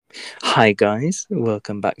Hi guys,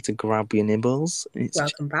 welcome back to Grab Your Nibbles. It's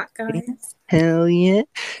Welcome back, guys. hell yeah,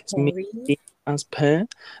 it's me Sorry. as per.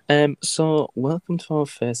 So welcome to our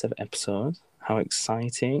first ever episode. How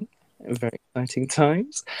exciting! Very exciting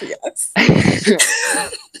times. Yes.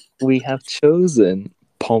 We have chosen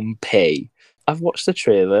Pompeii. I've watched the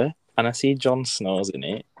trailer and I see Jon Snow's in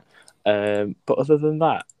it. But other than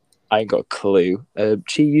that, I ain't got a clue.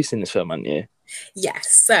 Chi, you seen this film, haven't you? Yes.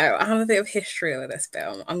 So I have a bit of history with this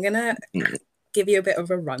film. I'm gonna give you a bit of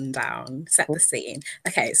a rundown, set the scene.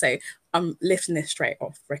 Okay, so I'm lifting this straight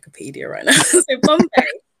off Wikipedia right now. So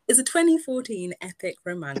Pompeii is a 2014 epic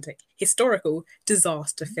romantic historical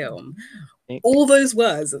disaster film. All those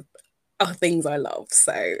words are things I love,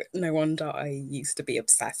 so no wonder I used to be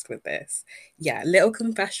obsessed with this. Yeah, little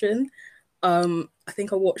confession. I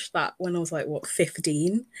think I watched that when I was like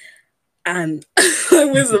 15, and I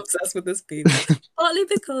was obsessed with this movie. Partly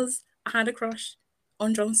because I had a crush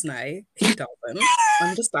on Jon Snow. Who doesn't?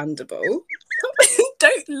 Understandable.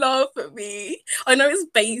 Don't laugh at me. I know it's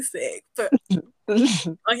basic, but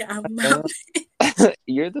I am.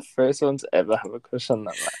 You're the first one to ever have a crush on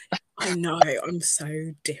that man. I know, I'm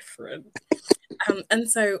so different.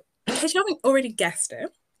 And so, in case you haven't already guessed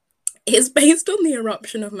it, it's based on the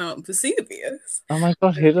eruption of Mount Vesuvius. Oh my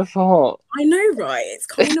god, who'd have thought? I know, right? It's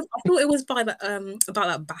kind of. I thought it was by the about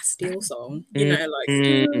that Bastille song. You know, like.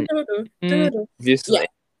 Obviously, Yeah.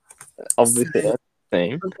 obviously, So,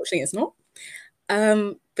 same. unfortunately, it's not.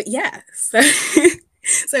 But yeah.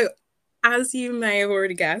 So as you may have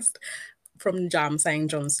already guessed from Jam saying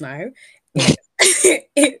Jon Snow,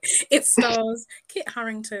 it stars Kit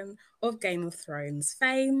Harington of Game of Thrones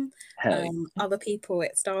fame. Other people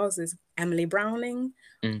it stars is Emily Browning.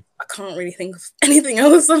 I can't really think of anything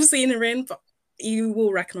else I've seen her in, but you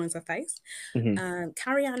will recognise her face.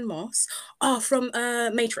 Carrie Ann Moss. Oh, from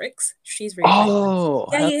Matrix. She's really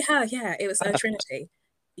famous. Yeah. It was Trinity.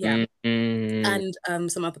 Yeah.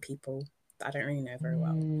 And some other people that I don't really know very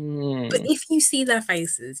well. But if you see their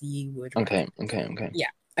faces, you would. Okay. Yeah.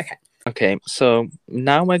 Okay. Okay, so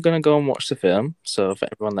now we're going to go and watch the film. So for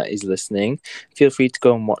everyone that is listening, feel free to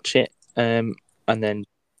go and watch it and then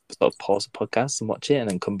sort of pause the podcast and watch it and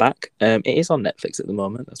then come back. It is on Netflix at the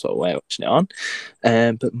moment. That's what we're watching it on.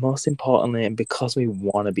 But most importantly, and because we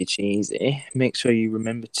want to be cheesy, make sure you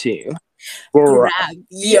remember to grab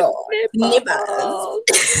your nibbles.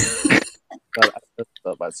 I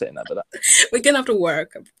thought about saying that, but we're going to have to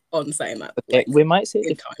work on saying that. Okay, we might say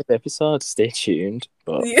it in the episode. Stay tuned.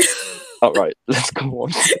 But all right, let's go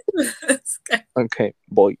on. Let's go. Okay,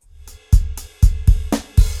 boy.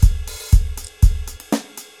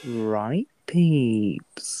 Right,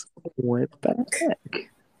 peeps, we're back.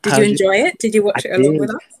 Did you enjoy it? Did you watch it along with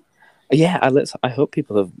us? Yeah, I hope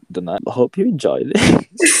people have done that. I hope you enjoyed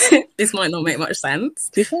it. This might not make much sense.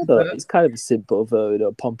 To be fair though, it's kind of a simple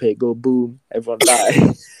though. Pompeii go boom, everyone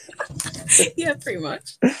die. Yeah, pretty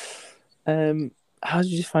much. How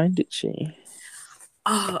did you find it, Chi?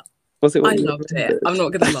 Oh, was it? I loved it. I'm not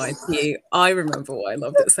gonna lie to you. I remember why I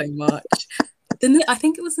loved it so much. I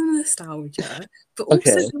think it was the nostalgia, but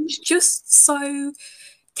also it was just so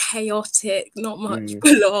chaotic. Not much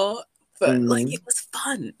plot, but like it was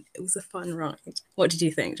fun. It was a fun ride. What did you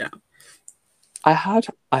think, Jam? I had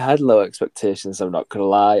low expectations. I'm not gonna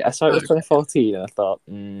lie. I saw it was 2014, and I thought,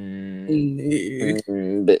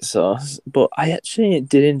 bit sauce. But I actually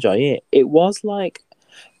did enjoy it. It was like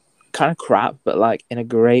kind of crap, but like in a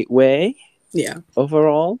great way. Yeah.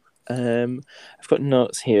 Overall, I've got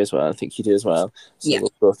notes here as well. I think you do as well. So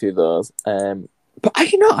we'll go through those. But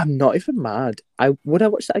I'm not even mad. Would I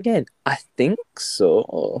watch that again? I think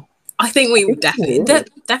so. I think we would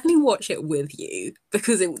definitely watch it with you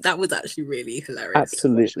because that was actually really hilarious.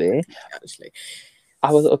 Absolutely. Actually,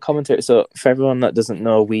 I was a commentator. So for everyone that doesn't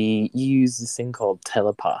know, we use this thing called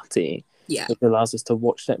telepathy. Yeah, it allows us to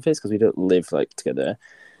watch Netflix because we don't live like together.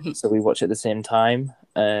 So we watch it at the same time,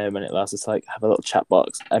 and it allows us to like have a little chat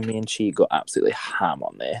box. And me and Chi got absolutely ham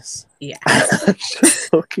on this. Yeah, just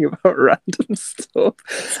talking about random stuff,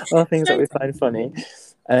 or things that we find funny.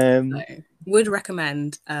 Would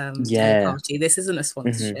recommend Telepathy. This isn't a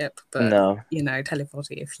sponsorship, but no,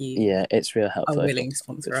 Telepathy. If you it's real helpful. Are willing to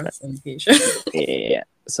sponsor us in the future. Yeah,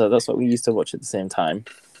 so that's what we used to watch at the same time.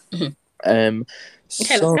 Okay,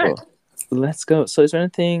 let's go. So is there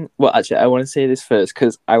anything... Well, actually, I want to say this first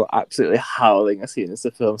because I was absolutely howling as soon as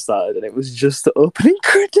the film started and it was just the opening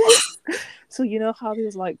credits. So you know how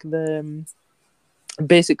there's like the...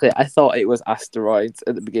 Basically, I thought it was asteroids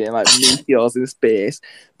at the beginning, like meteors in space,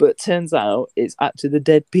 but it turns out it's actually the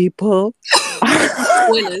dead people.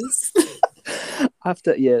 Spoilers.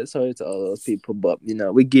 After, yeah, sorry to all those people, but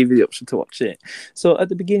we give you the option to watch it. So at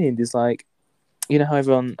the beginning, there's like, how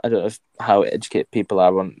everyone, I don't know how educated people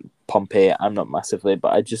are on Pompeii. I'm not massively,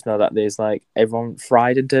 but I just know that there's like everyone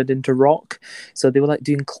fried and turned into rock. So they were like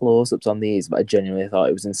doing close-ups on these, but I genuinely thought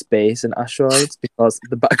it was in space and asteroids because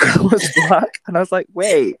the background was black, and I was like,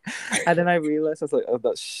 wait, and then I realized I was like, oh,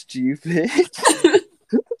 that's stupid.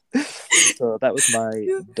 So that was my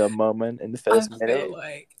dumb moment in the first minute. I feel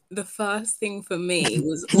like the first thing for me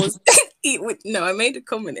was no, I made a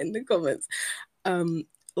comment in the comments,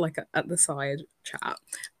 like at the side chat,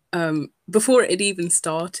 before it even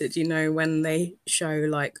started, when they show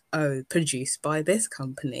like, oh, produced by this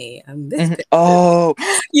company and this picture, oh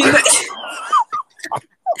you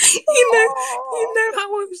know how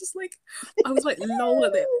I was just like, lol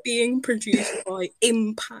at it being produced by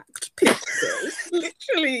Impact Pictures.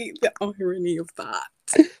 Literally the irony of that.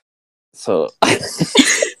 So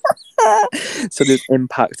so there's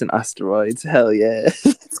Impact and asteroids. Hell yeah.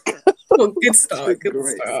 Well, good start.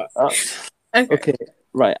 Okay,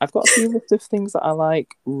 right. I've got a few list of things that I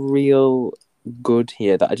like real good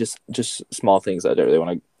here that I just small things that I don't really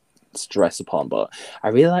want to stress upon, but I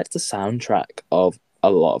really liked the soundtrack of a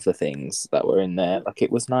lot of the things that were in there. Like,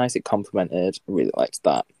 it was nice, it complemented. I really liked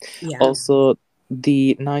that. yeah. Also,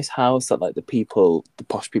 the nice house that like the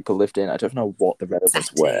posh people lived in. I don't know what the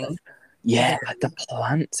relevance were. Yeah, like the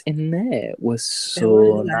plants in there was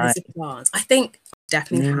so nice. Plants. I think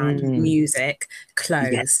definitely had music,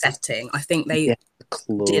 clothes, setting. I think they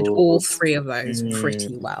did all three of those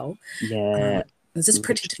pretty well. Yeah, it was just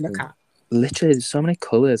pretty to look at. Literally, there's so many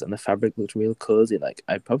colours, and the fabric looked real cozy. Like,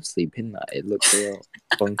 I'd probably sleep in that. It looked real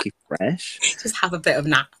funky, fresh. Just have a bit of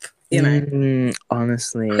nap,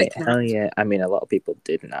 honestly, hell yeah. I mean, a lot of people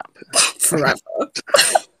did nap forever.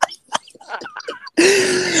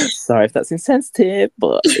 Sorry if that's insensitive,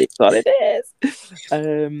 but it's what it is.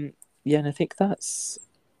 Yeah, and I think that's.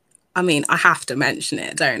 I mean, I have to mention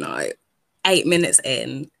it, don't I? 8 minutes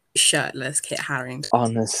in, shirtless Kit Harington.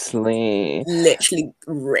 Honestly, literally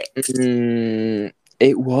ripped.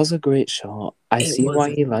 It was a great shot. I see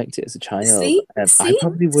why he liked it as a child. I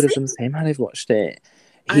probably would have done the same had I watched it.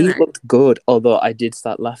 He looked good, although I did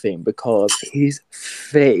start laughing because his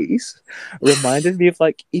face reminded me of,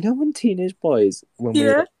 like, when teenage boys, when we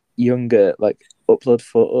were younger, like, upload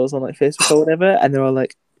photos on like Facebook or whatever, and they're all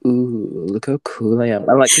like, ooh, look how cool I am.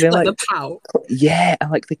 And like they're like the pout. Yeah,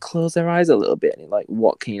 and like they close their eyes a little bit and like,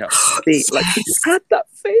 what can you not see? Like, he had that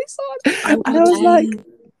face on. And I was like,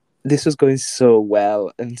 this was going so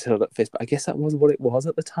well until that face, but I guess that was what it was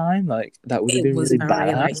at the time. Like, that would have been really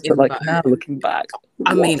bad. But like now, looking back,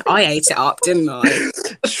 I mean, I ate it up, didn't I?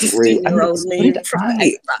 15-year-old me ate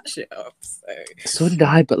that shit up. So did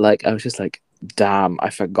I, but like I was just like, damn,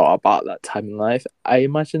 I forgot about that time in life. I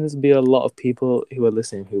imagine there's be a lot of people who are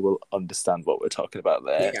listening who will understand what we're talking about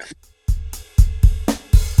there. Yeah.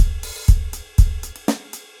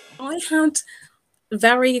 I had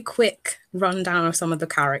very quick rundown of some of the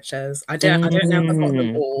characters. I don't know if I got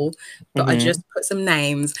them all, but I just put some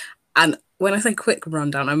names. And when I say quick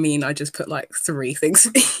rundown, I mean I just put like 3 things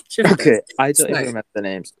each of Okay, I don't even remember the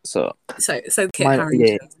names. So Kit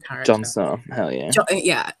Harington's character. Jon Snow, hell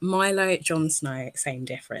yeah. Milo, Jon Snow, same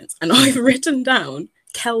difference. And I've written down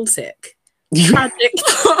Celtic, tragic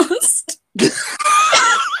past,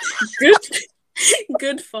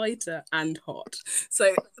 good fighter, and hot.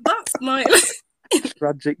 So that's my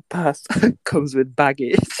tragic past comes with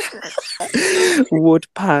baggage. Would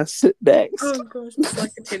pass next. Oh gosh, it's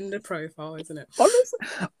like a Tinder profile, isn't it?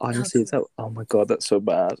 Honestly, it's oh my god, that's so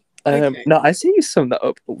bad. No, I see you sum that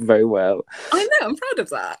up very well. I know, I'm proud of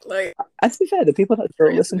that. Like, to be fair, the people that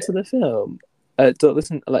don't listen to the film,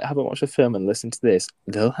 haven't watched the film and listen to this,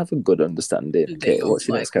 they'll have a good understanding. Okay, what's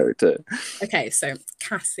your next character? Okay, so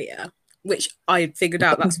Cassia, which I figured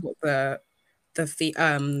out that's what the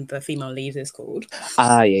female lead is called.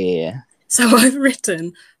 Yeah. So I've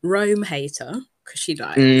written Rome hater because she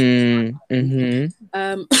died.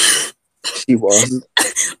 She was.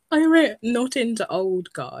 I wrote not into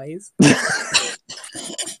old guys. I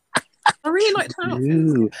really liked her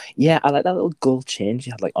outfit. Yeah, I like that little gold chain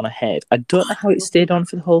she had like on her head. I don't know how it stayed on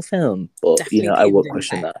for the whole film, but I won't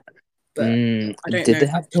question that. But I don't did know they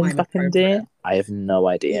have pins back in the day? I have no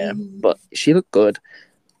idea, but she looked good.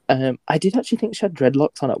 I did actually think she had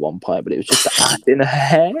dreadlocks on at one point, but it was just the art in her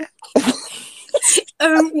hair.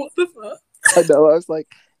 What the fuck? I know, I was like,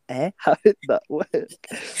 how did that work?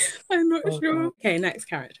 I'm not sure. God. Okay, next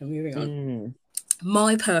character, moving on.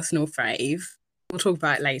 My personal fave, we'll talk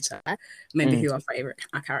about it later, maybe who our favourite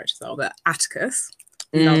characters are, but Atticus,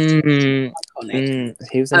 Loved him. Mm, Iconic.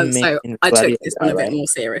 he was a So main I took gladiator this guy, one a bit right? more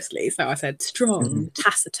seriously. So I said strong,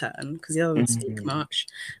 taciturn, because he doesn't speak Mm. much.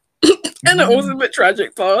 And it was a bit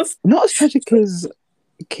tragic past. Not as tragic as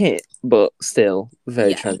Kit, but still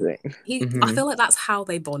very Yeah. tragic. I feel like that's how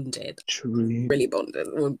they bonded. True. Really bonded.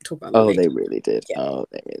 We'll talk about that Oh, later. they really did. Yeah. Oh,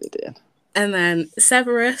 they really did. And then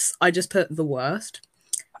Severus, I just put the worst.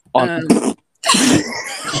 On.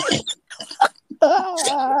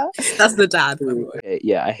 That's the dad, by the way.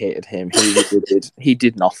 Yeah, I hated him. He really did. He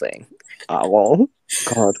did nothing at all.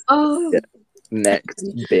 God. Oh, Yeah. Next,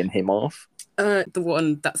 bin him off. the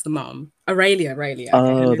one that's the mum, Aurelia. Okay,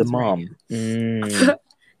 Oh, the mom.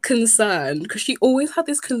 Concerned, because she always had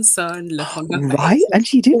this concerned look on her Right, face. and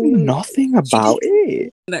she did nothing about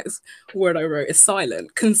it. Next word I wrote is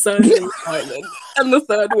silent. Concerningly silent. And the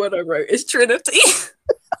third word I wrote is Trinity.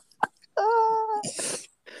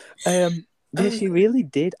 Yeah, she really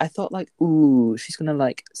did. I thought like, ooh, she's gonna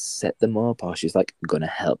like set them up, or she's like gonna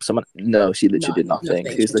help someone. No, she literally did nothing.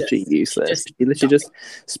 She was literally useless. She literally just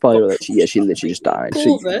spoiler that she literally just died.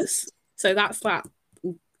 Corvus, so that's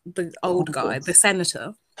the old guy, the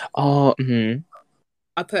senator. Oh,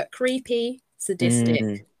 I put creepy,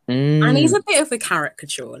 sadistic, and he's a bit of a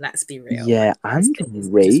caricature. Let's be real. Yeah, and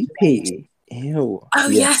rapey. Ew. Oh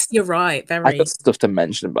yes, you're right. Very. I got stuff to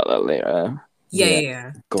mention about that later.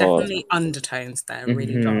 Yeah. Definitely undertones there.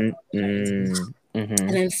 Really dark undertones. And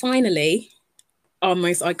then finally, our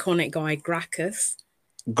most iconic guy, Gracchus.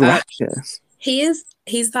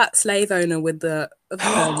 He's that slave owner with the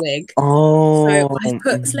wig. Oh, so I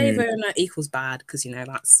put slave owner equals bad because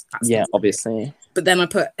that's yeah, obviously. But then I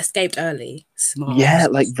put escaped early, smart. Yeah,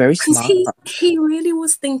 like very smart. He really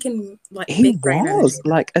was thinking like he was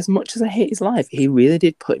like, as much as I hate his life, he really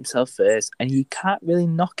did put himself first, and you can't really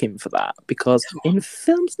knock him for that because in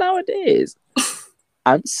films nowadays,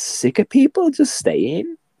 I'm sick of people just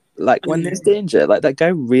staying. Like when there's danger, like that guy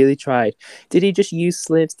really tried. Did he just use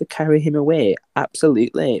slaves to carry him away?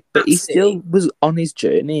 Absolutely, but he still was on his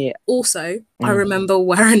journey. Also, I remember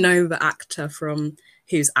where I know the actor from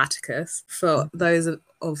who's Atticus. For those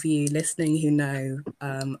of you listening who know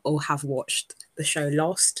or have watched the show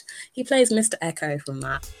Lost, he plays Mr. Echo from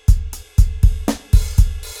that.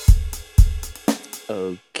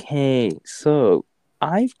 Okay, so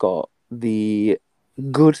I've got the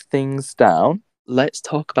good things down. Let's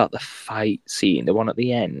talk about the fight scene, the one at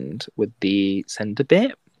the end with the centre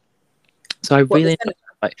bit. So I really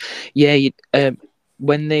like,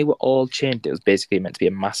 when they were all chained, it was basically meant to be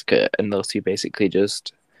a massacre, and those two basically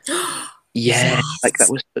just like that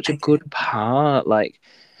was such a good part. Like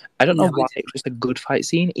I don't know why it was just a good fight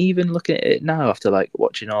scene. Even looking at it now after like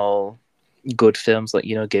watching all good films like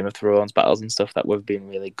Game of Thrones battles and stuff that would have been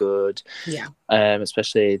really good. Yeah.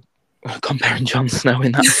 Especially comparing Jon Snow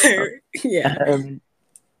in that. Yeah.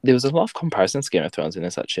 There was a lot of comparisons to Game of Thrones in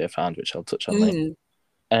this actually I found, which I'll touch on later.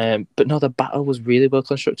 But no, the battle was really well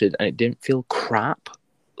constructed and it didn't feel crap.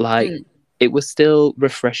 Like it was still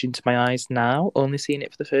refreshing to my eyes now, only seeing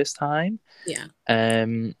it for the first time. Yeah.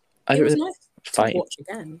 It was nice to watch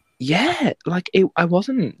again. Yeah, like I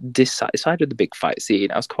wasn't dissatisfied with the big fight scene.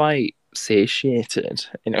 I was quite satiated,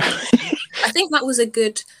 I think that was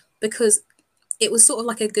because it was sort of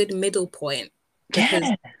like a good middle point. Because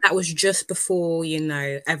that was just before,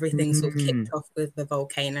 everything sort of kicked off with the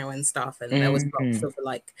volcano and stuff, and there was lots of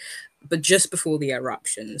but just before the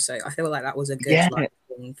eruption. So I feel like that was a good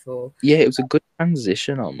thing for. Yeah, it was a good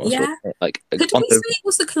transition almost. Yeah, like could we say it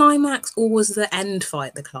was the climax, or was the end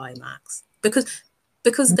fight the climax? Because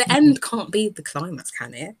the end can't be the climax,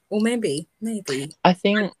 can it? Or maybe. I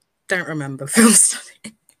don't remember film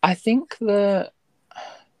study. I think the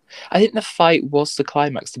fight was the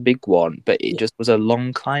climax, the big one, but it just was a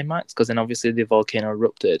long climax because then obviously the volcano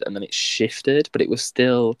erupted and then it shifted, but it was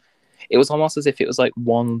almost as if it was like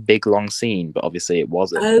one big long scene, but obviously it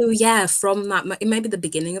wasn't. Oh yeah, from that, maybe the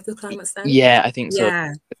beginning of the climax then? Yeah, I think so.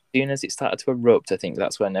 Yeah. As soon as it started to erupt, I think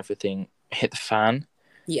that's when everything hit the fan.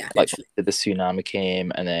 Yeah, like the tsunami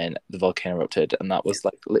came and then the volcano erupted, and that was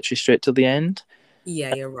like literally straight to the end.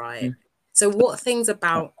 Yeah, you're right. So what things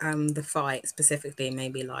about the fight specifically,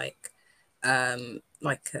 maybe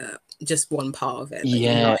just one part of it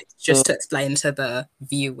that just to explain to the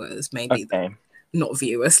viewers, maybe not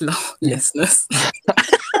viewers, listeners.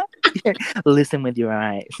 Listen with your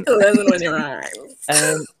eyes. Listen with your eyes.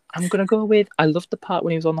 I'm gonna go with I loved the part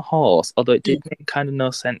when he was on the horse, although it did make kind of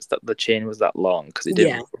no sense that the chain was that long because it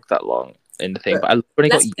didn't look that long. in the thing, but I love when he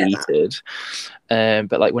got Let's get that. yeeted.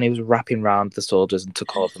 But like when he was wrapping around the soldiers and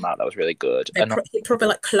took all of them out, that was really good. He probably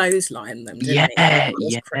like clotheslined them, didn't Yeah, he? That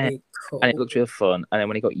was yeah. pretty And it cool. looked real fun. And then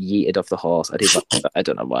when he got yeeted off the horse, I did like, I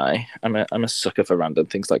don't know why. I'm a sucker for random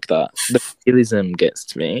things like that. The realism gets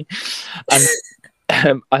to me. And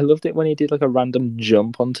I loved it when he did like a random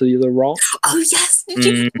jump onto the other rock. Oh yes, did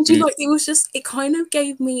you like? It was just. It kind of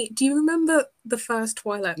gave me. Do you remember the first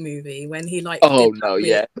Twilight movie when he like? Oh no,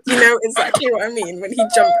 yeah. You know exactly what I mean when he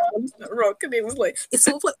jumped onto that rock and it was like it's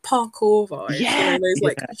sort of like parkour vibes. Yeah, You know those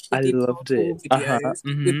like I shitty loved parkour it.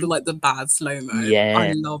 videos with the like the bad slow mo. I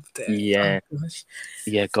Yeah, loved it. yeah. Oh, gosh.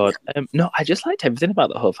 Yeah, God. No, I just liked everything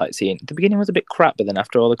about the whole fight scene. The beginning was a bit crap, but then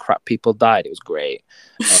after all the crap people died, it was great.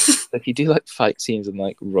 If you do like fight scenes and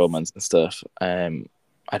like romance and stuff,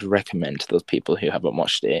 I'd recommend to those people who haven't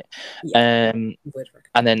watched it. Yeah, and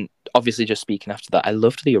then obviously just speaking after that, I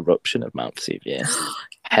loved the eruption of Mount Vesuvius.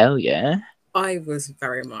 Hell yeah. I was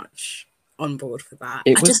very much on board for that.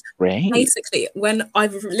 It was great. Basically, when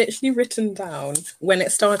I've literally written down when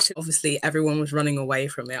it started, obviously everyone was running away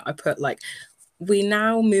from it. I put like, we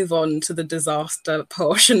now move on to the disaster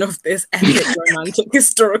portion of this epic romantic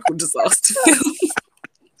historical disaster film.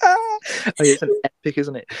 Oh, yeah, it's an epic,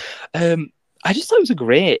 isn't it? I just thought it was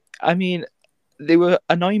great. I mean, there were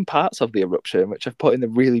annoying parts of the eruption, which I've put in the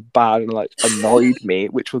really bad and like annoyed me,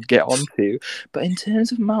 which we'll get onto. But in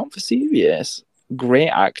terms of Mount Vesuvius, great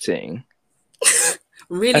acting.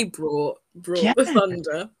 Really brought the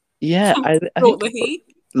thunder. Yeah, I brought think the heat.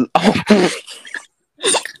 Oh.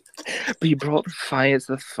 But you brought the fire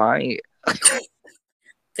to the fight.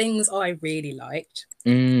 Things I really liked.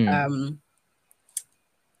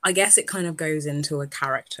 I guess it kind of goes into a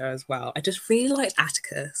character as well. I just really liked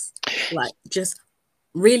Atticus. Like, just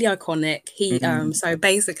really iconic. He so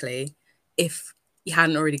basically, if you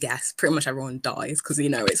hadn't already guessed, pretty much everyone dies because you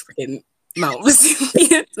know it's freaking Mount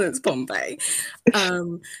Vesuvius and it's Pompeii.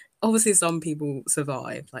 Obviously some people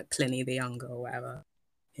survive, like Pliny the Younger or whatever,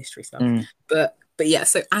 history stuff. But yeah,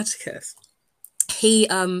 so Atticus, he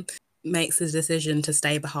makes the decision to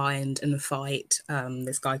stay behind and fight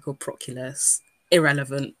this guy called Proculus.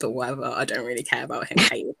 Irrelevant, but whatever. I don't really care about him.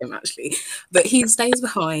 Hate him actually, but he stays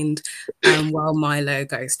behind while Milo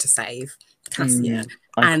goes to save Cassia,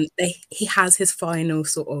 and he has his final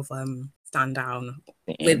sort of stand down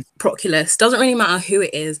with Proculus. Doesn't really matter who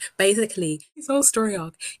it is. Basically, his whole story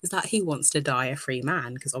arc is that he wants to die a free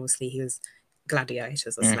man because obviously he was gladiator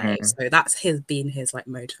as a slave, so that's been his like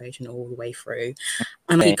motivation all the way through,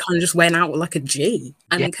 and he kind of just went out like a G.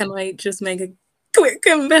 And can I just make a quick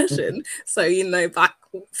confession? So, you know, back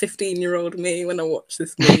 15-year-old me when I watched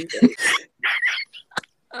this movie.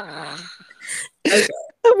 Okay.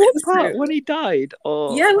 What part? When he died?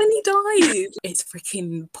 Oh. Yeah, when he died. It's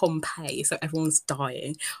freaking Pompeii, so everyone's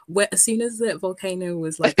dying. As soon as the volcano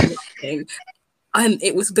was like erupting, and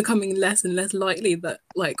it was becoming less and less likely that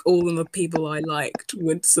like all of the people I liked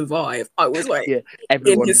would survive, I was like in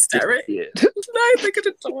hysterics. No, they're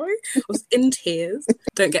gonna die. I was in tears.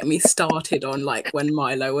 Don't get me started on like when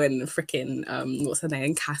Milo and freaking what's her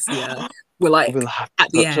name, Cassia were like at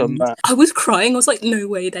the end. I was crying. I was like, no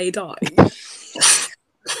way they die.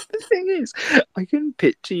 The thing is, I can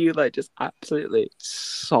picture you like just absolutely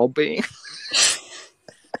sobbing.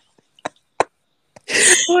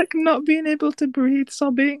 Like not being able to breathe,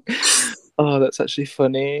 sobbing. Oh, that's actually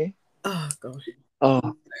funny. Oh god.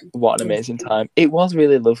 Oh, what an amazing time. It was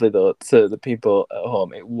really lovely though to the people at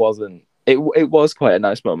home. It was quite a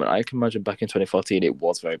nice moment. I can imagine back in 2014 it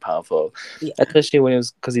was very powerful. Yeah. Especially when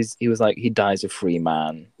he was like he dies a free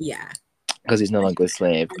man. Yeah. Because he's no longer a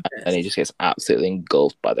slave, and he just gets absolutely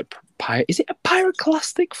engulfed by the is it a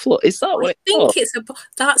pyroclastic flood? Is that what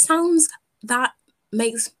that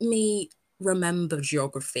makes me remember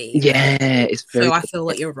geography. Yeah, it's very. So I feel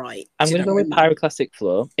like you're right. I'm going to go with pyroclastic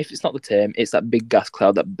flow. If it's not the term, it's that big gas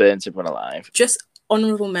cloud that burns everyone alive. Just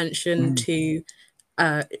honourable mention to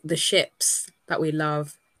the ships that we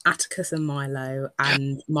love, Atticus and Milo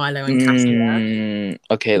and Cassia.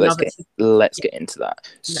 Okay, let's get into that.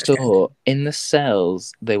 So in the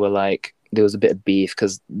cells, they were like there was a bit of beef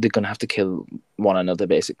because they're gonna have to kill one another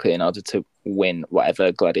basically in order to win whatever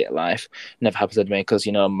gladiator life. Never happens to me because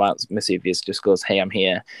you know Mount Vesuvius just goes, "Hey, I'm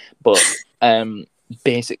here," but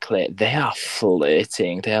basically they are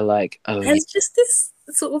flirting. They're like, "Oh." There's just this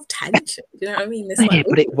sort of tension. You know what I mean? This,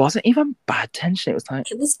 but it wasn't even bad tension. It was like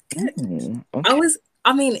it was good. Okay.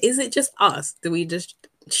 I mean, is it just us? Do we just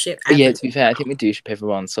ship everyone? Yeah, to be fair, I think we do ship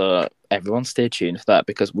everyone, so everyone stay tuned for that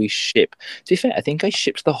because we ship. To be fair, I think I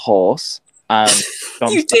shipped the horse and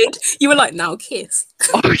you did. You were like, now kiss.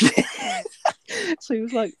 Oh, yeah. So he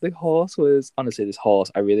was like, the horse was honestly this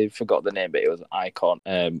horse. I really forgot the name, but it was an icon.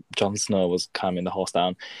 Jon Snow was calming the horse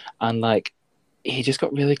down, and like he just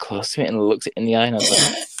got really close to it and looked it in the eye, and I was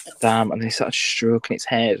like, damn. And then he started stroking its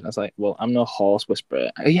head, and I was like, well, I'm no horse whisperer.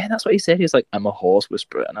 Oh, yeah, that's what he said. He was like, I'm a horse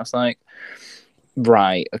whisperer, and I was like,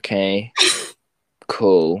 right, okay,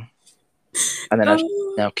 cool. And then I just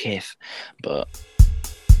now Kith, but.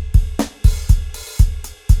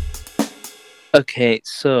 Okay,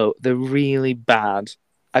 so the really bad.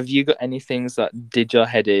 Have you got any things that did your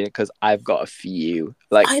head in? Because I've got a few.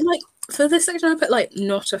 Like, I like for this section I put like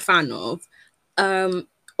not a fan of.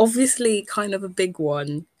 Obviously, kind of a big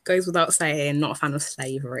one goes without saying. Not a fan of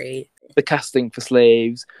slavery. the casting for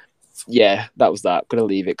slaves. Yeah, that was that. Gonna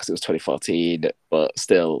leave it because it was 2014, but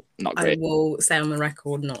still not great. I will say on the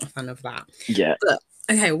record, not a fan of that. Yeah. But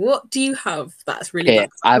okay, what do you have that's really bad?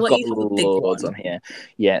 I've got loads on here.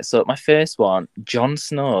 Yeah, so my first one, Jon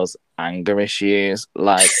Snow's anger issues.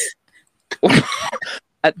 Like,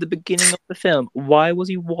 at the beginning of the film, why was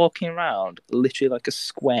he walking around literally like a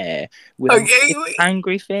square with an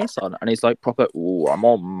angry face on? And he's like proper, oh, I'm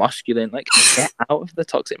all masculine. Like, get out of the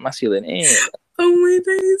toxic masculinity. Oh my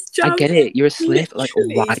days, I get it. You're a slave. Like,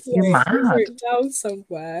 why are you mad? I wrote it down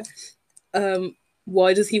somewhere.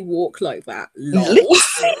 Why does he walk like that?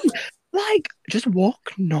 Like, just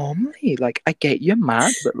walk normally. Like, I get you're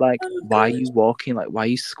mad, but like, why are you walking? Like, why are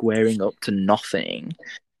you squaring up to nothing?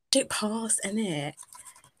 It passed, innit?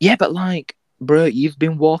 Yeah, but like, bro, you've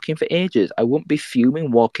been walking for ages. I wouldn't be fuming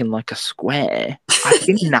walking like a square. I've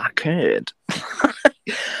been knackered.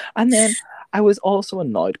 And then I was also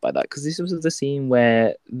annoyed by that because this was the scene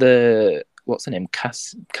where what's her name?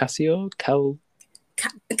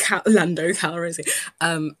 Lando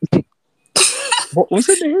Calrissian. What was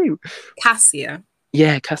her name? Cassia.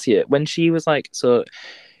 Yeah, Cassia. When she was like, so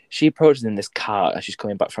she approaches in this car as she's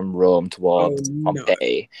coming back from Rome towards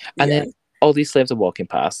Pompeii. And then all these slaves are walking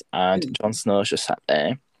past, and Jon Snow's just sat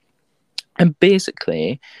there. And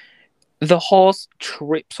basically, the horse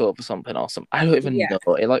trips over something or something. I don't even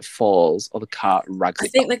know. It like falls, or the cart rags it. I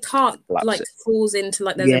think the cart like falls into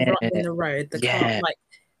like there's a rut in the road. The cart like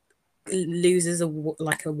loses a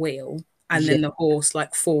wheel, and then the horse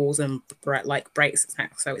like falls and like breaks its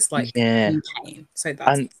neck. So it's like in pain. So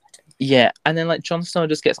that's and then like Jon Snow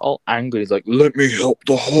just gets all angry. He's like, "Let me help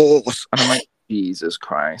the horse," and I'm like, Jesus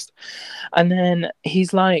Christ. And then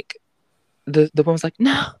he's like, the woman's like,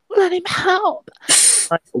 "No, let him help."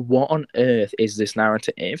 Like, what on earth is this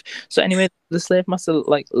narrative? So anyway, the slave master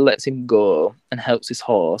like lets him go and helps his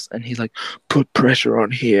horse, and he's like, "Put pressure on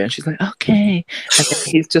here," and she's like, "Okay." And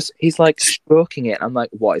then he's like stroking it. I'm like,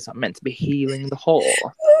 what is that meant to be, healing the horse?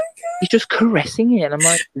 He's just caressing it, and I'm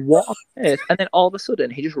like, what on earth? And then all of a sudden,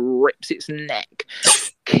 he just rips its neck,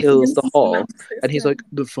 kills the horse, and he's like,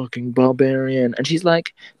 the fucking barbarian. And she's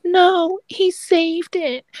like, no, he saved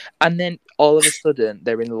it. And then all of a sudden,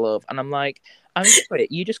 they're in love, and I'm like, I'm sorry,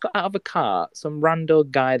 you just got out of a car, some rando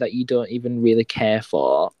guy that you don't even really care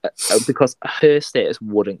for, because her status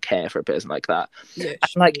wouldn't care for a person like that. And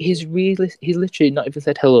like, he's literally not even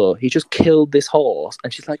said hello. He just killed this horse,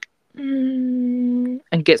 and she's like, and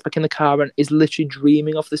gets back in the car and is literally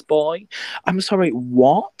dreaming of this boy. I'm sorry,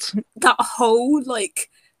 what? That whole like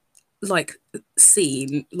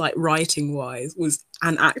scene, like writing wise was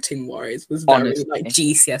and acting wise was very honestly, like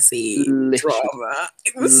GCSE drama.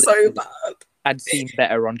 It was so bad. I'd seen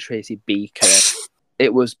better on Tracy Beaker.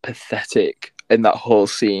 It was pathetic in that whole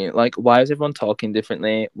scene. Like, why was everyone talking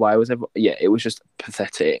differently? Why was everyone? Yeah, it was just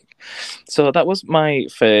pathetic. So that was my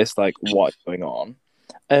first like, what's going on?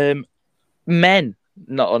 Men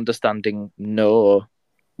not understanding no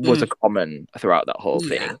was a common throughout that whole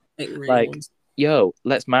thing. It really like, was. Yo,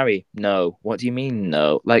 let's marry. No. What do you mean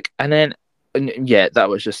no? Like, and then that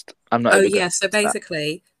was just. I'm not. Oh yeah. So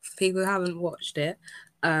basically, for people who haven't watched it,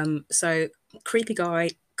 so creepy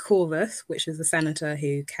guy Corvus, which is the senator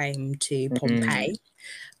who came to Pompeii,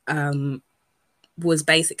 was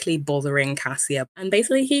basically bothering Cassia, and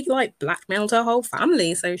basically he like blackmailed her whole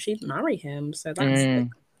family so she'd marry him. So that's like,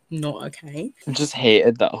 not okay. I just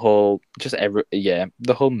hated that whole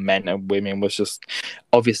the whole men and women was just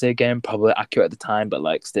obviously again probably accurate at the time, but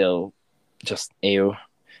like still just ew.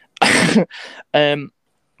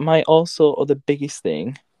 My also other biggest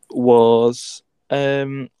thing was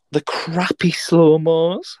the crappy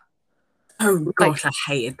slow-mos. Oh gosh, I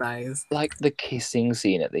hated those. Like the kissing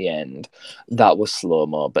scene at the end, that was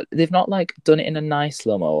slow-mo, but they've not like done it in a nice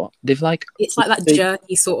slow-mo. They've like it's like that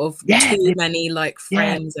jerky sort of too many like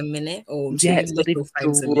frames a minute or too little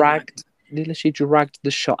frames a minute. They literally dragged the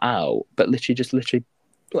shot out, but literally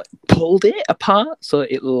like pulled it apart, so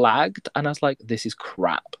it lagged, and I was like, this is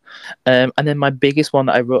crap. And then my biggest one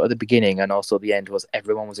that I wrote at the beginning and also the end was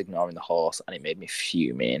everyone was ignoring the horse, and it made me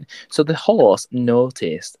fuming. So the horse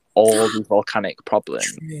noticed all these volcanic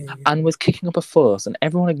problems True. and was kicking up a fuss, and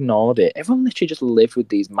everyone ignored it. Everyone literally just lived with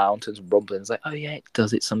these mountains rumbling. It's like, oh yeah, it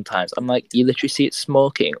does it sometimes. I'm like, you literally see it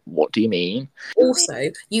smoking. What do you mean?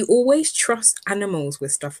 Also, you always trust animals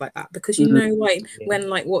with stuff like that because like when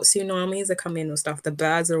like what tsunamis are coming or stuff, the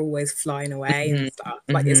birds are always flying away and stuff.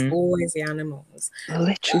 Like it's always the animals.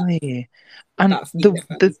 Literally. And That's the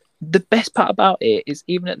difference. the best part about it is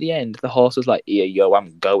even at the end, the horse was like, yeah, yo,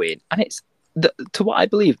 I'm going. And it's to what I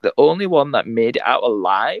believe, the only one that made it out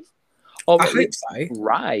alive, or I at hope least so.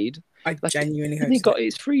 ride. I genuinely hope and he so. got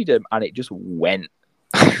its freedom, and it just went.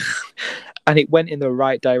 And it went in the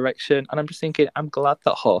right direction. And I'm just thinking, I'm glad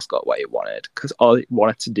that horse got what it wanted, because all it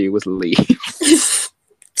wanted to do was leave.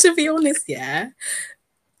 To be honest, yeah.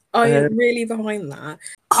 I'm really behind that.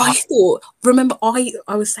 I thought, remember, I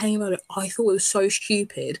was saying about it, I thought it was so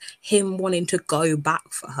stupid him wanting to go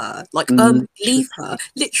back for her, like leave her,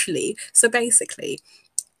 literally. So basically,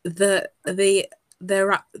 the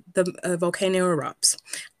volcano erupts,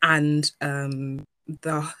 and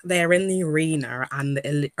they're in the arena, and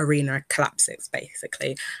the arena collapses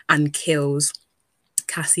basically and kills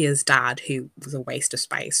Cassia's dad, who was a waste of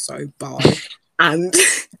space. So bye.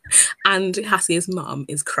 And Cassia's mum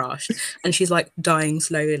is crushed, and she's like dying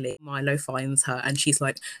slowly. Milo finds her, and she's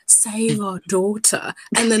like, "Save our daughter!"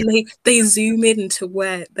 And then they zoom into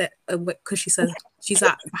where that because she says she's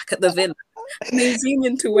back at the villa, and they zoom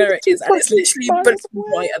into where it is, and it's literally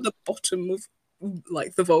right at the bottom of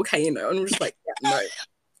like the volcano. And I'm just like, yeah, no.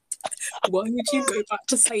 Why would you go back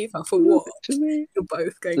to save her for what? Literally. You're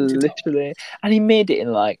both going to die. And he made it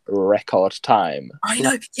in like record time. I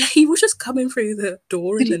know. Yeah, he was just coming through the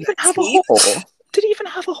door. Did he even have a horse? Did he even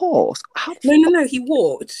have a horse? No. He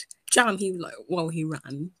walked. Jam. He he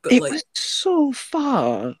ran. But it was so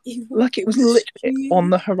far. Like it was literally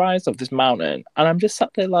on the horizon of this mountain, and I'm just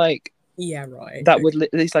sat there like, yeah, right. That would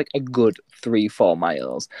it's like a good 3-4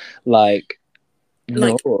 miles. Like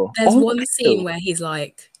no. There's one scene where he's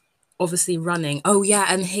like, obviously running. Oh yeah,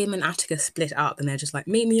 and him and Atticus split up, and they're just like,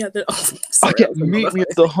 meet me at the. Meet me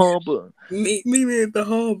at the harbour. Meet me at the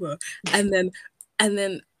harbour, and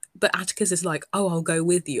then, but Atticus is like, oh, I'll go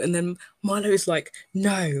with you, and then Milo's like,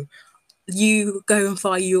 no, you go and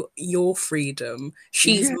find your freedom.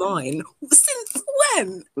 She's mine. Since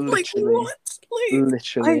when? Literally. Like what?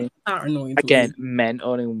 Literally. That annoyed Again, me. men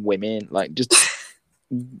owning women, like just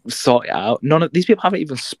sort it out. None of these people haven't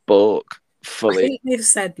even spoke fully. I think they've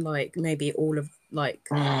said like maybe all of like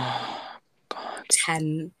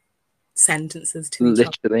 10 sentences to each other.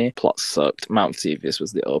 Literally, plot sucked. Mount Vesuvius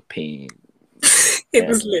was the OP. It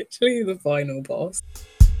was literally the final boss.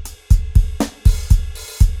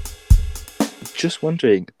 Just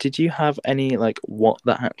wondering, did you have any like what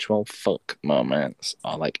the actual fuck moments,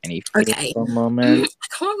 or like any moments? I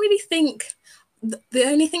can't really think. The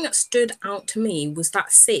only thing that stood out to me was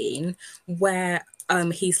that scene where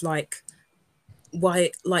he's like, why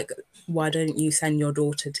don't you send your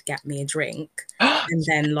daughter to get me a drink? And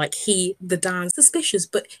then like the dad's suspicious,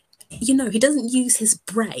 but he doesn't use his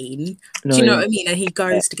brain. Do you know what I mean? And he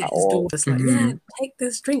goes to get his daughter, like, yeah, take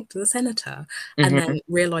this drink to the senator, and then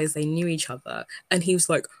realize they knew each other, and he was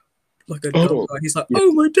like a dumb guy. He's like,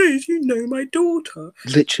 oh my days, you know my daughter,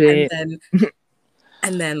 literally.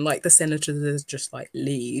 And then like the senators just like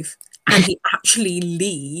leave. And he actually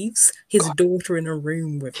leaves his daughter in a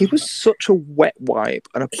room with him. He was such a wet wipe.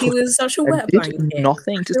 He was such a wet blanket.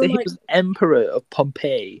 Nothing to say he was emperor of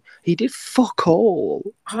Pompeii. He did fuck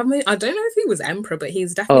all. I mean, I don't know if he was emperor, but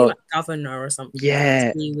he's definitely like governor or something.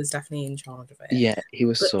 Yeah. He was definitely in charge of it. Yeah, he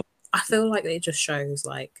was so... I feel like it just shows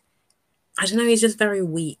like, I don't know, he's just very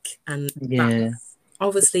weak. And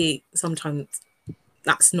obviously sometimes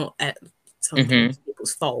that's not sometimes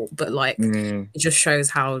people's fault, but like it just shows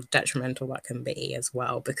how detrimental that can be as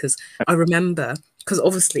well. Because I remember, because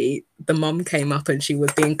obviously the mum came up and she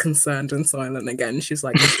was being concerned and silent again. She's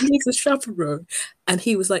like, she needs a chaperone, and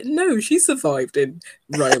he was like, no, she survived in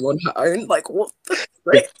Rome on her own. Like, what the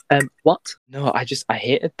frick? What? No, I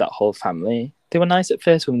hated that whole family. They were nice at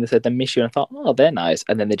first when they said they miss you, and I thought, oh, they're nice,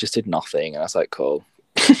 and then they just did nothing, and I was like, cool.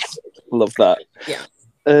 Love that. Yeah.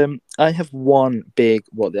 I have one big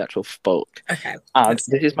what the actual fuck. Okay. And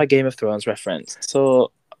this is my Game of Thrones reference.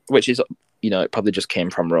 So, which is, it probably just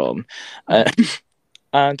came from Rome.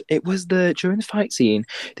 And it was during the fight scene,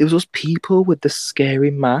 there was those people with the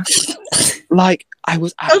scary masks. Like, I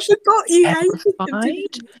was I actually forgot you hated him, terrified.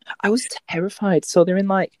 didn't you? I was terrified. So they're in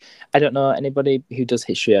like, I don't know, anybody who does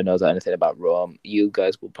history or knows anything about Rome, you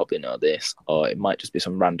guys will probably know this, or it might just be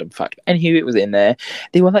some random fact. Anywho, it was in there.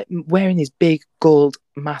 They were like wearing these big gold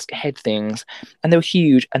mask head things, and they were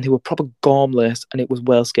huge, and they were proper gormless, and it was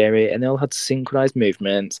well scary, and they all had synchronized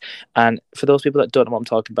movements. And for those people that don't know what I'm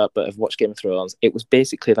talking about, but have watched Game of Thrones, it was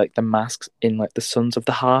basically like the masks in like the Sons of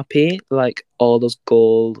the Harpy, like all those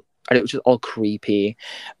gold, and it was just all creepy.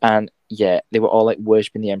 And yeah, they were all like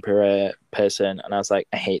worshipping the Emperor person, and I was like,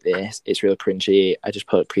 I hate this. It's real cringy. I just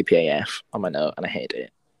put creepy AF on my note, and I hate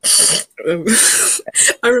it.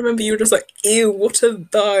 I remember you were just like, ew, what are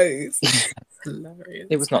those? Hilarious.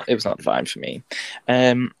 It was not the vibe for me.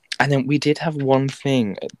 And then we did have one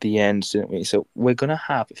thing at the end, didn't we? So we're gonna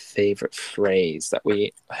have a favorite phrase that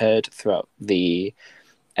we heard throughout the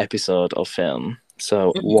episode or film.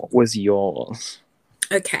 So what was yours?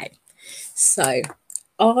 Okay, so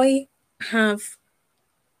I have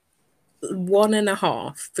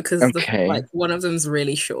 1.5 because Okay. one of them's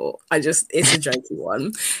really short. It's a jokey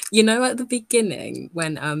one. You know, at the beginning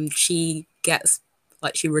when she gets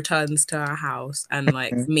like she returns to her house and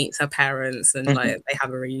like meets her parents and like they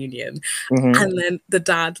have a reunion, and then the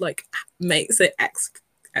dad like makes an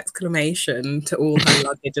exclamation to all her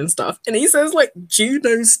luggage and stuff, and he says like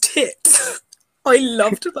Juno's tit. I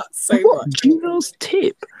loved that so much. Juno's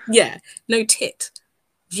tip? Yeah, no tit.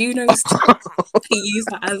 Juno's tit. He used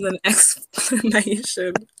that as an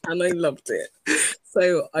explanation, and I loved it.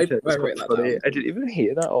 So I wrote that down. I didn't even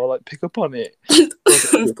hear that or like pick up on it.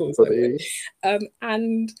 Of course I would.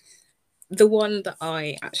 And the one that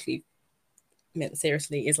I actually meant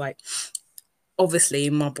seriously is like, obviously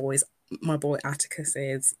my boy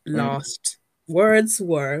Atticus's last words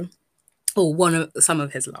were, or some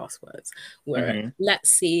of his last words were, let's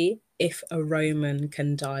see if a Roman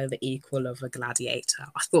can die the equal of a gladiator.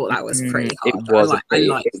 I thought that was pretty hard. It was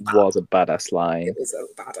was a badass line. It was a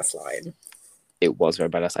badass line. It was very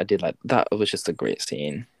badass. I did like that. It was just a great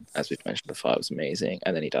scene, as we've mentioned before. It was amazing,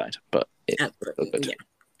 and then he died, but it was good.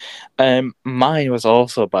 Yeah. Mine was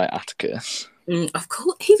also by Atticus. Of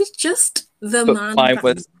course, he was just the man. Mine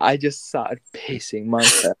was. I just started pissing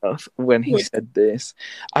myself when he said this.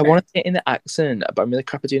 I want to say it in the accent, but I'm really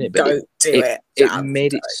crap at doing it. But Don't do it. It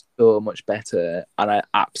made it so much better, and I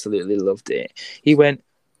absolutely loved it. He went,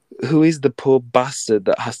 "Who is the poor bastard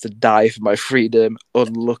that has to die for my freedom?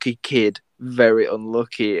 Unlucky kid, very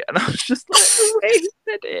unlucky." And I was just like, the way he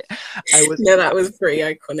said it, that was pretty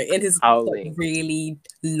iconic in his really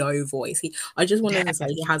low voice. I just wanted to say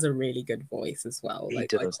he has a really good voice as well. He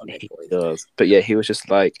does. But yeah, he was just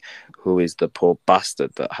like, "Who is the poor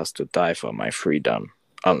bastard that has to die for my freedom?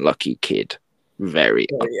 Unlucky kid, very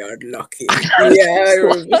unlucky." Yeah,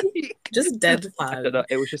 just deadpan.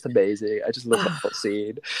 It was just amazing. I just love that whole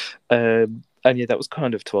scene. And yeah, that was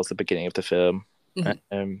kind of towards the beginning of the film.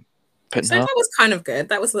 But so that was kind of good.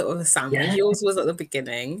 That was a little of a sandwich. Yeah. Yours was at the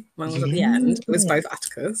beginning. Mine was at the end. It was both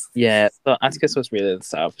Atticus. Yeah, so Atticus was really the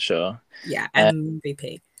star for sure. Yeah,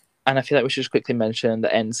 MVP. And I feel like we should just quickly mention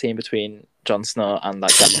the end scene between Jon Snow and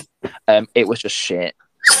that guy. It was just shit.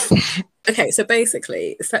 Okay, so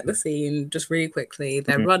basically, set the scene just really quickly.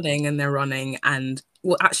 They're running and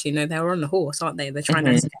well, actually, no, they're on the horse, aren't they? They're trying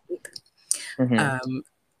to escape.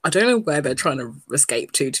 I don't know where they're trying to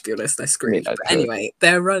escape to be honest. They're screwed. But anyway,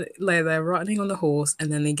 they're running on the horse,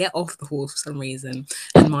 and then they get off the horse for some reason.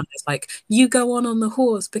 And Mario's like, "You go on the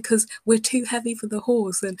horse because we're too heavy for the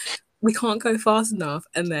horse, and we can't go fast enough."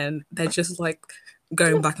 And then they're just like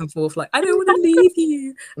going back and forth, like, "I don't want to leave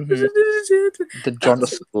you." The John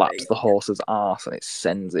just slaps the horse's ass, and it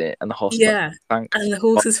sends it, and the horse and the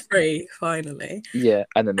horse is free finally. Yeah,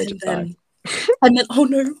 and then they just die. And then, oh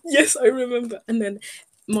no, yes, I remember. And then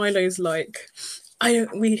Milo's like,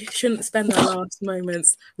 we shouldn't spend our last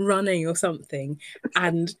moments running or something.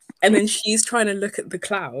 And then she's trying to look at the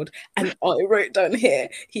cloud. And I wrote down here,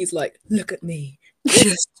 he's like, "Look at me,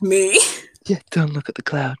 just me." Yeah, don't look at the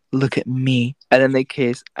cloud, look at me. And then they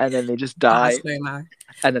kiss, and then they just die.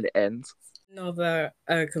 And then it ends. Another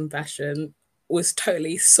confession, was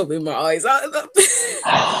totally sobbing my eyes out of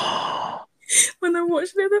that. When I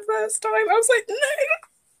watched it the first time, I was like, no.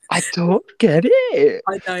 I don't get it.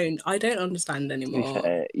 I don't understand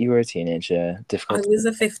anymore. You were a teenager. Difficult. I was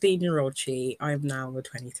a 15-year-old Chi. I'm now a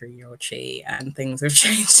 23-year-old Chi, and things have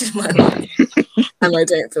changed in my life. And I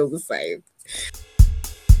don't feel the same.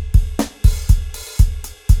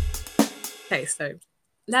 Okay, so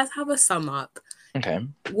let's have a sum up. Okay.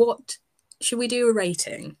 What should we do? A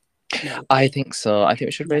rating? No. I think so. I think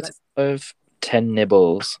we should rate it of 10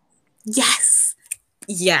 nibbles. Yes.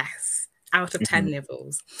 out of 10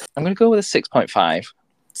 nibbles? I'm going to go with a 6.5.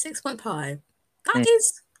 6.5. That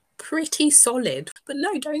is pretty solid. But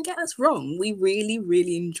no, don't get us wrong. We really,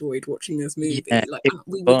 really enjoyed watching this movie. Yeah, Like, it was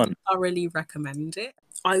we fun. would thoroughly recommend it.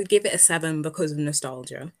 I would give it a 7 because of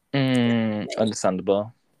nostalgia.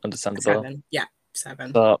 Understandable. 7. Yeah,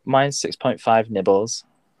 7. So mine's 6.5 nibbles.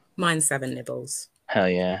 Mine's 7 nibbles. Hell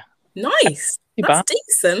yeah. Nice. That's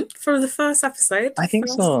decent for the first episode. I think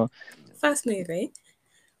so. First movie.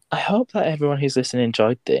 I hope that everyone who's listening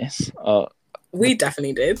enjoyed this. We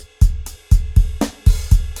definitely did.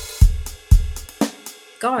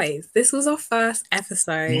 Guys, this was our first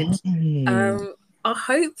episode. I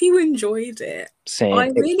hope you enjoyed it. Same. I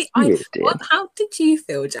really did. How did you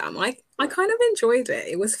feel, Jam? I kind of enjoyed it.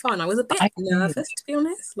 It was fun. I was a bit nervous, to be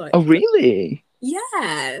honest. Like, oh, really?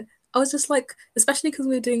 Yeah. I was just like, especially because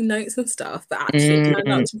we were doing notes and stuff, but actually it turned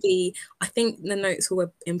out to be, I think the notes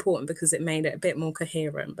were important because it made it a bit more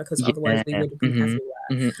coherent, because otherwise we would have been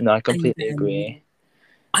everywhere. No, I completely agree.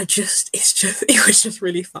 It was just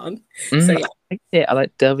really fun. So yeah. I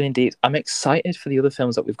like delving in deep. I'm excited for the other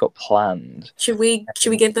films that we've got planned. Should we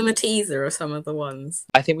give them a teaser of some of the ones?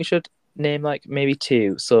 I think we should name like maybe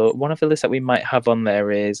 2. So one of the lists that we might have on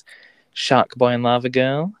there is Shark Boy and Lava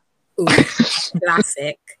Girl. Ooh,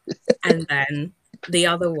 classic. And then the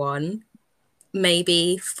other one,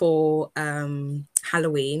 maybe for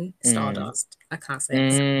Halloween, Stardust, a classic.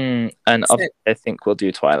 And I think we'll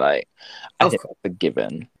do Twilight. I think that's a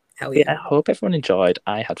given. Hell yeah. I hope everyone enjoyed.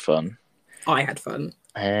 I had fun. I had fun.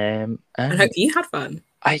 And I hope you had fun.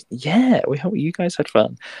 We hope you guys had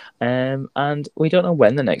fun. And we don't know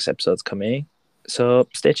when the next episode's coming, so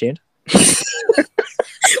stay tuned.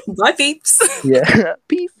 Bye, peeps. Yeah,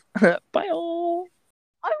 peace. Bye all.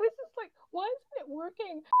 I was just like, why isn't it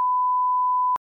working?